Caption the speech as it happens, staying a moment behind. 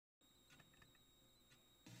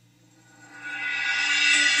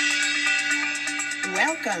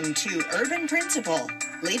Welcome to Urban Principal,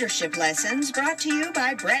 leadership lessons brought to you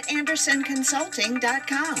by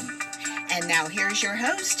BrettAndersonConsulting.com. And now here's your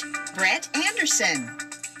host, Brett Anderson.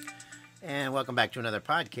 And welcome back to another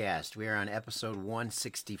podcast. We are on episode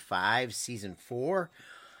 165, season 4.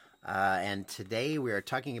 And today we are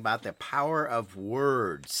talking about the power of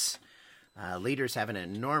words. Leaders have an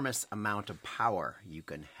enormous amount of power. You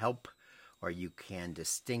can help or you can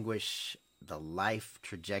distinguish the life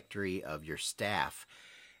trajectory of your staff.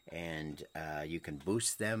 And you can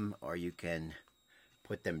boost them or you can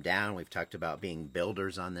put them down. We've talked about being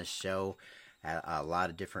builders on this show, a lot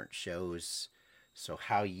of different shows. So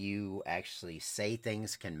how you actually say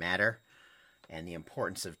things can matter, and the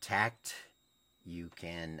importance of tact. You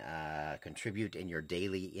can contribute in your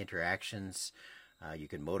daily interactions. You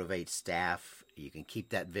can motivate staff. You can keep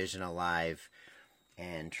that vision alive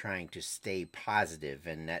and trying to stay positive.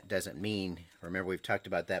 And that doesn't mean, remember we've talked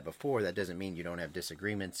about that before, that doesn't mean you don't have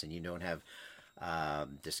disagreements and you don't have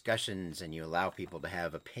discussions and you allow people to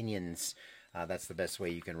have opinions. That's the best way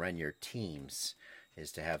you can run your teams,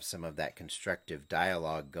 is to have some of that constructive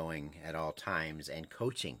dialogue going at all times and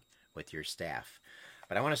coaching with your staff.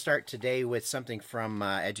 But I want to start today with something from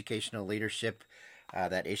Educational Leadership,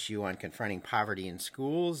 that issue on confronting poverty in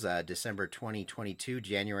schools, December 2022,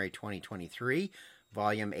 January 2023,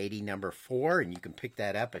 volume 80, number 4, and you can pick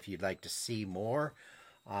that up if you'd like to see more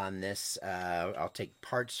on this. I'll take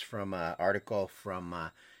parts from an article from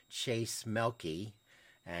Chase Melky,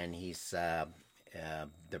 and he's the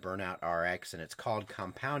Burnout RX, and it's called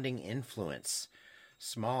Compounding Influence.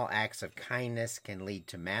 Small acts of kindness can lead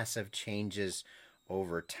to massive changes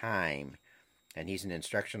over time. And he's an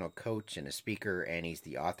instructional coach and a speaker, and he's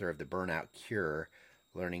the author of The Burnout Cure,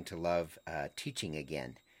 Learning to Love Teaching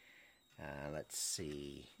Again. Let's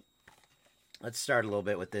see. Let's start a little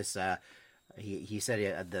bit with this. He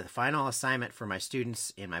said, the final assignment for my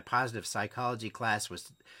students in my positive psychology class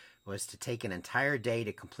was to take an entire day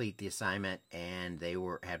to complete the assignment, and they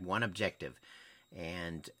had one objective,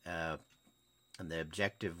 and the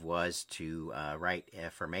objective was to write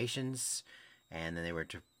affirmations, and then they were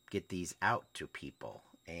to get these out to people.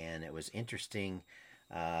 And it was interesting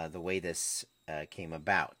the way this came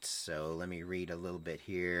about. So let me read a little bit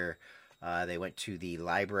here. They went to the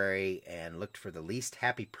library and looked for the least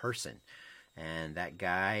happy person, and that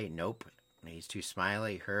guy, nope, he's too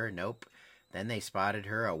smiley. Her, nope. Then they spotted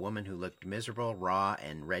her, a woman who looked miserable, raw,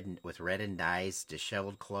 and with reddened eyes,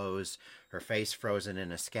 disheveled clothes, her face frozen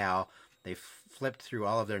in a scowl. They flipped through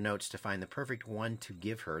all of their notes to find the perfect one to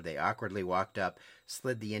give her. They awkwardly walked up,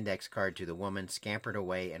 slid the index card to the woman, scampered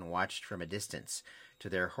away, and watched from a distance. To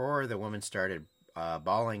their horror, the woman started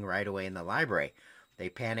bawling right away in the library. They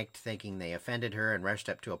panicked, thinking they offended her, and rushed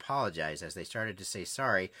up to apologize. As they started to say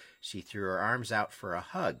sorry, she threw her arms out for a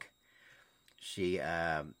hug. She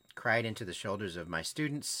cried into the shoulders of my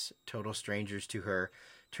students, total strangers to her.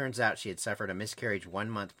 Turns out she had suffered a miscarriage 1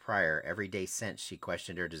 month prior. Every day since, she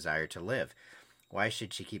questioned her desire to live. Why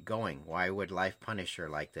should she keep going? Why would life punish her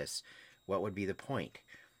like this? What would be the point?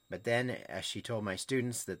 But then, as she told my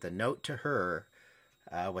students that the note to her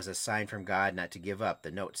was a sign from God not to give up.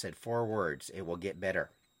 The note said 4 words: it will get better.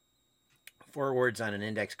 4 words on an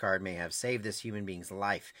index card may have saved this human being's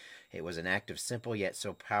life. It was an act of simple yet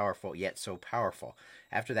so powerful.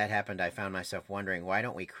 After that happened, I found myself wondering, why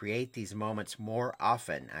don't we create these moments more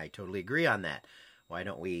often? I totally agree on that. Why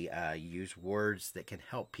don't we use words that can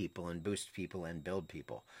help people and boost people and build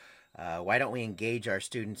people? Why don't we engage our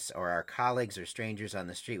students or our colleagues or strangers on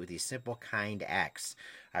the street with these simple, kind acts?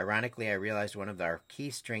 Ironically, I realized one of our key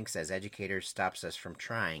strengths as educators stops us from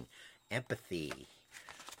trying: empathy.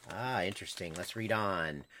 Interesting. Let's read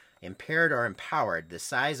on. Impaired or empowered, the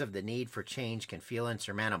size of the need for change can feel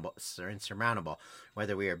insurmountable.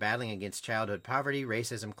 Whether we are battling against childhood poverty,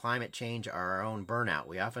 racism, climate change, or our own burnout,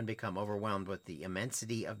 we often become overwhelmed with the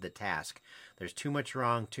immensity of the task. There's too much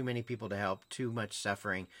wrong, too many people to help, too much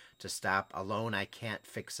suffering to stop. Alone, I can't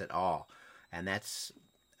fix it all. And that's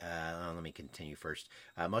let me continue first.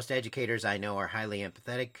 Most educators I know are highly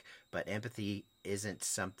empathetic, but empathy isn't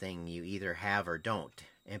something you either have or don't.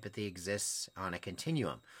 Empathy exists on a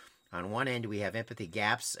continuum. On one end, we have empathy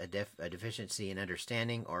gaps, a deficiency in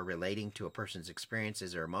understanding or relating to a person's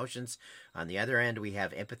experiences or emotions. On the other end, we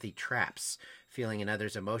have empathy traps, feeling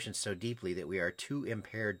another's emotions so deeply that we are too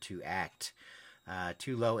impaired to act.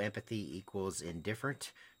 Too low empathy equals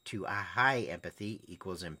indifferent. Too high empathy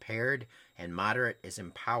equals impaired, and moderate is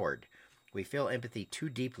empowered. We feel empathy too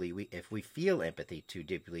deeply. If we feel empathy too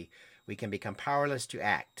deeply, we can become powerless to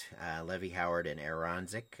act. Levy Howard and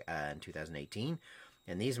Aronzik in 2018.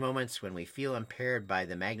 In these moments, when we feel impaired by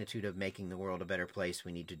the magnitude of making the world a better place,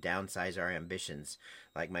 we need to downsize our ambitions.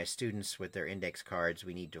 Like my students with their index cards,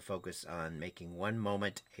 we need to focus on making one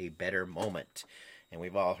moment a better moment. And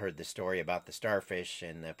we've all heard the story about the starfish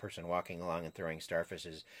and the person walking along and throwing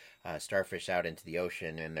starfish out into the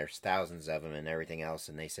ocean, and there's thousands of them and everything else.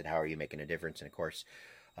 And they said, "How are you making a difference?" And of course,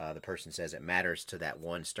 the person says it matters to that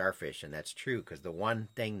one starfish, and that's true, because the one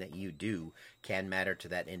thing that you do can matter to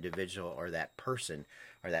that individual or that person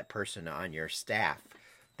on your staff.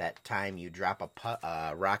 That time you drop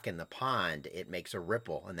a rock in the pond, it makes a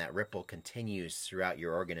ripple, and that ripple continues throughout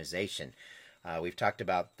your organization. We've talked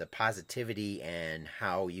about the positivity and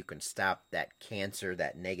how you can stop that cancer,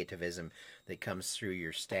 that negativism that comes through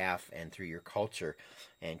your staff and through your culture.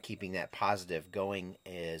 And keeping that positive going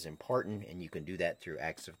is important, and you can do that through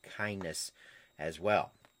acts of kindness as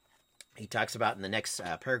well. He talks about in the next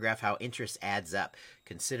paragraph how interest adds up.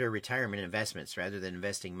 Consider retirement investments. Rather than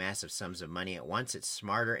investing massive sums of money at once, it's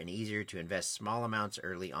smarter and easier to invest small amounts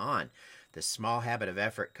early on. The small habit of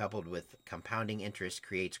effort coupled with compounding interest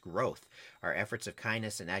creates growth. Our efforts of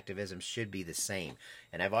kindness and activism should be the same.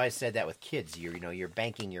 And I've always said that with kids. You're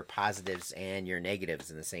banking your positives and your negatives,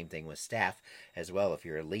 and the same thing with staff as well. If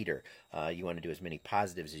you're a leader, you want to do as many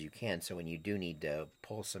positives as you can. So when you do need to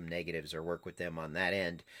pull some negatives or work with them on that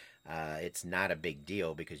end, it's not a big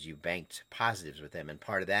deal because you banked positives with them. And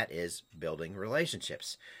part of that is building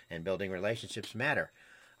relationships. And building relationships matter.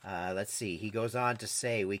 Let's see. He goes on to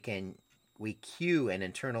say we cue an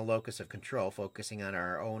internal locus of control, focusing on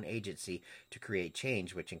our own agency to create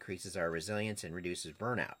change, which increases our resilience and reduces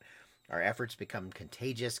burnout. Our efforts become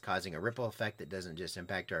contagious, causing a ripple effect that doesn't just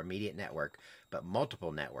impact our immediate network, but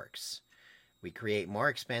multiple networks. We create more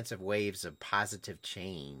expansive waves of positive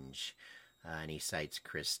change. And he cites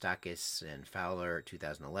Christakis and Fowler,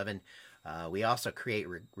 2011. We also create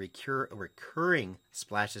recurring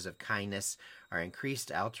splashes of kindness. Our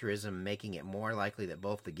increased altruism, making it more likely that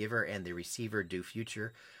both the giver and the receiver do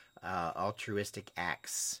future altruistic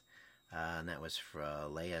acts. And that was for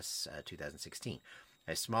Laius, 2016.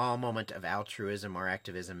 A small moment of altruism or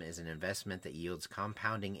activism is an investment that yields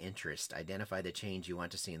compounding interest. Identify the change you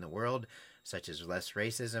want to see in the world, such as less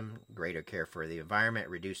racism, greater care for the environment,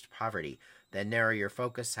 reduced poverty. Then narrow your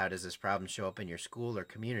focus. How does this problem show up in your school or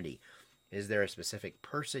community? Is there a specific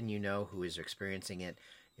person you know who is experiencing it?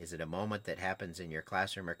 Is it a moment that happens in your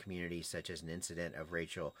classroom or community, such as an incident of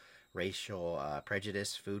racial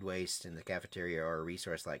prejudice, food waste in the cafeteria, or a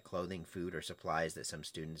resource like clothing, food, or supplies that some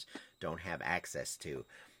students don't have access to?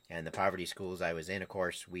 And the poverty schools I was in, of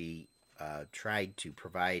course, we tried to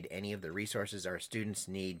provide any of the resources our students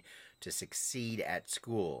need to succeed at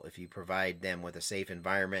school. If you provide them with a safe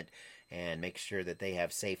environment and make sure that they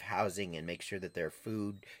have safe housing and make sure that their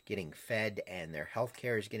food getting fed and their health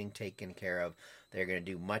care is getting taken care of, they're going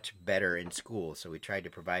to do much better in school. So we tried to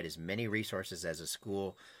provide as many resources as a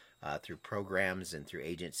school through programs and through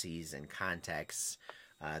agencies and contacts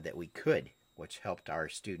that we could, which helped our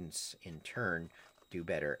students in turn do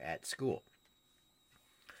better at school.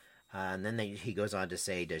 And then he goes on to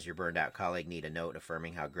say, does your burned out colleague need a note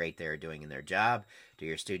affirming how great they are doing in their job? Do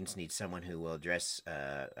your students need someone who will address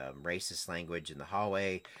racist language in the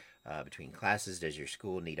hallway between classes? Does your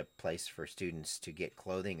school need a place for students to get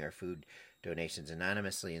clothing or food donations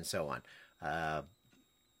anonymously, and so on?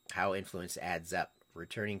 How influence adds up.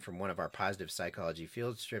 Returning from one of our positive psychology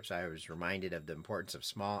field trips, I was reminded of the importance of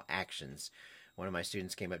small actions. One of my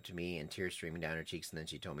students came up to me and tears streaming down her cheeks, and then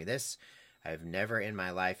she told me this: I've never in my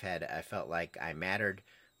life I felt like I mattered,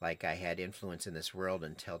 like I had influence in this world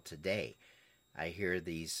until today. I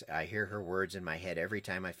hear her words in my head every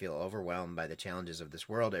time I feel overwhelmed by the challenges of this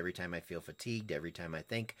world, every time I feel fatigued, every time I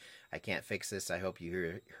think I can't fix this. I hope you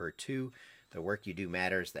hear her too. The work you do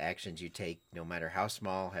matters. The actions you take, no matter how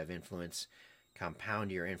small, have influence.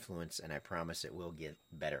 Compound your influence, and I promise it will get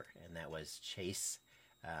better. And that was Chase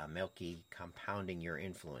Mielke, Compounding Your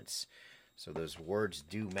Influence. So those words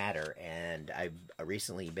do matter. And I've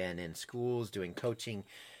recently been in schools doing coaching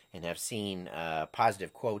and have seen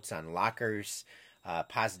positive quotes on lockers,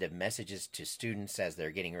 positive messages to students as they're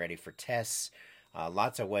getting ready for tests.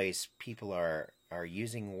 Lots of ways people are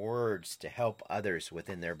using words to help others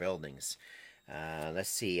within their buildings. Let's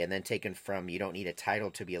see. And then taken from You Don't Need a Title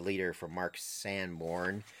to Be a Leader from Mark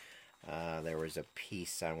Sanborn. There was a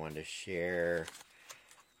piece I wanted to share.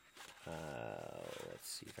 Let's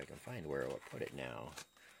see if I can find where I'll put it now.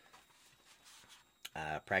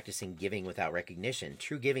 Practicing giving without recognition.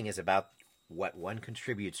 True giving is about what one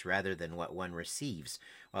contributes rather than what one receives.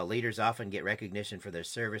 While leaders often get recognition for their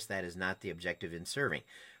service, that is not the objective in serving.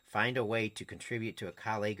 Find a way to contribute to a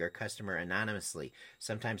colleague or customer anonymously.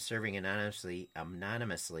 Sometimes serving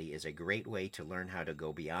anonymously is a great way to learn how to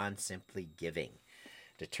go beyond simply giving.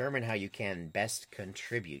 Determine how you can best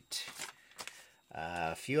contribute.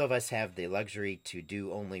 Few of us have the luxury to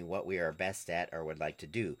do only what we are best at or would like to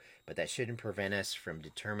do, but that shouldn't prevent us from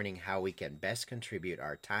determining how we can best contribute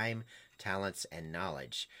our time, talents, and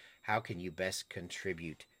knowledge. How can you best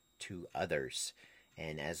contribute to others?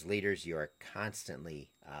 And as leaders, you are constantly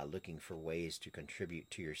looking for ways to contribute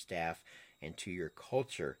to your staff and to your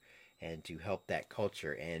culture and to help that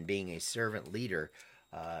culture. And being a servant leader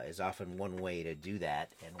is often one way to do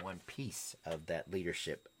that and one piece of that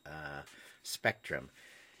leadership spectrum.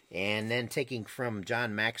 And then taking from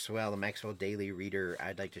John Maxwell, the Maxwell Daily Reader,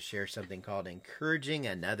 I'd like to share something called Encouraging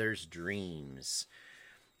Another's Dreams.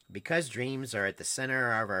 Because dreams are at the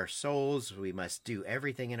center of our souls, we must do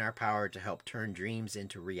everything in our power to help turn dreams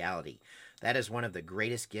into reality. That is one of the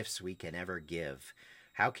greatest gifts we can ever give.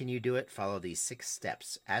 How can you do it? Follow these 6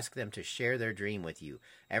 steps. Ask them to share their dream with you.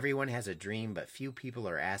 Everyone has a dream, but few people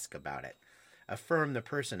are asked about it. Affirm the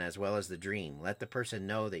person as well as the dream. Let the person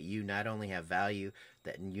know that you not only value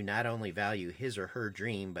his or her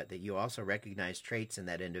dream, but that you also recognize traits in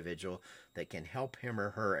that individual that can help him or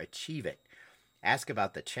her achieve it. Ask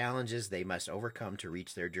about the challenges they must overcome to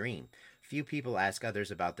reach their dream. Few people ask others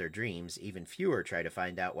about their dreams. Even fewer try to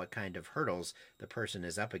find out what kind of hurdles the person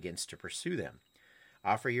is up against to pursue them.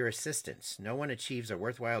 Offer your assistance. No one achieves a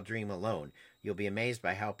worthwhile dream alone. You'll be amazed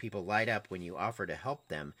by how people light up when you offer to help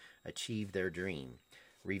them achieve their dream.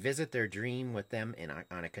 Revisit their dream with them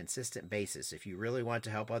on a consistent basis. If you really want to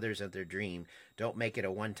help others at their dream, don't make it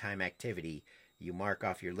a one-time activity you mark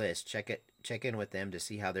off your list. Check in with them to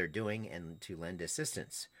see how they're doing and to lend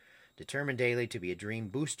assistance. Determine daily to be a dream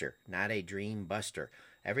booster, not a dream buster.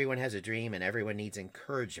 Everyone has a dream and everyone needs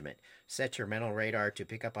encouragement. Set your mental radar to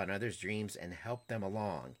pick up on others' dreams and help them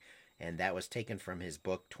along. And that was taken from his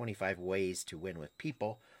book, 25 Ways to Win with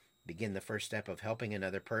People. Begin the first step of helping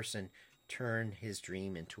another person turn his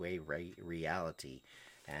dream into a reality.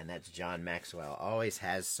 And that's John Maxwell. Always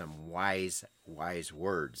has some wise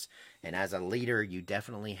words. And as a leader, you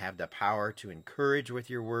definitely have the power to encourage with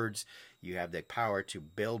your words. You have the power to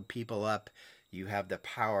build people up. You have the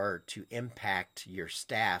power to impact your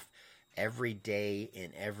staff every day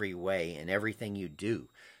in every way in everything you do.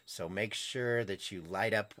 So make sure that you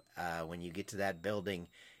light up when you get to that building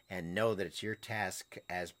and know that it's your task,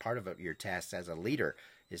 as part of your task as a leader,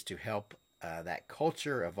 is to help that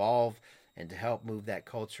culture evolve and to help move that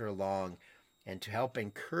culture along and to help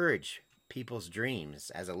encourage people's dreams.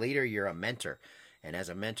 As a leader, you're a mentor, and as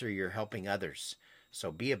a mentor, you're helping others.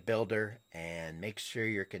 So be a builder and make sure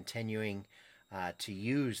you're continuing to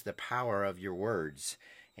use the power of your words.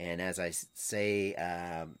 And as I say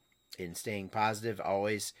in staying positive,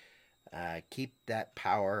 always keep that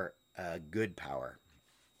power good power.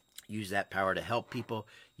 Use that power to help people,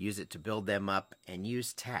 use it to build them up, and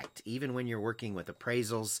use tact. Even when you're working with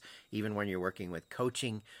appraisals, even when you're working with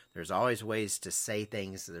coaching, there's always ways to say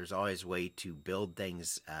things. There's always a way to build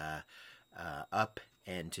things up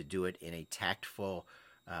and to do it in a tactful,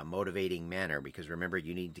 motivating manner. Because remember,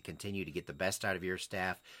 you need to continue to get the best out of your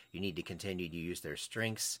staff. You need to continue to use their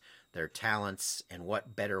strengths, their talents, and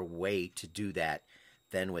what better way to do that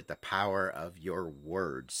than with the power of your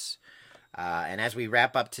words. And as we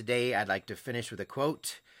wrap up today, I'd like to finish with a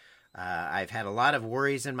quote. I've had a lot of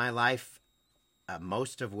worries in my life,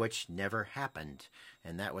 most of which never happened.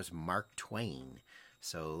 And that was Mark Twain.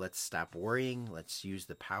 So let's stop worrying. Let's use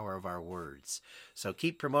the power of our words. So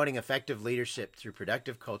keep promoting effective leadership through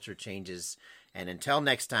productive culture changes. And until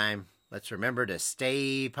next time, let's remember to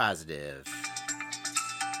stay positive.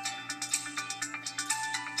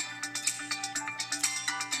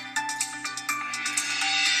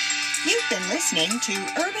 You've been listening to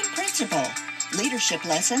Urban Principle, leadership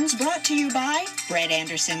lessons brought to you by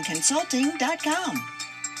BrettAndersonConsulting.com.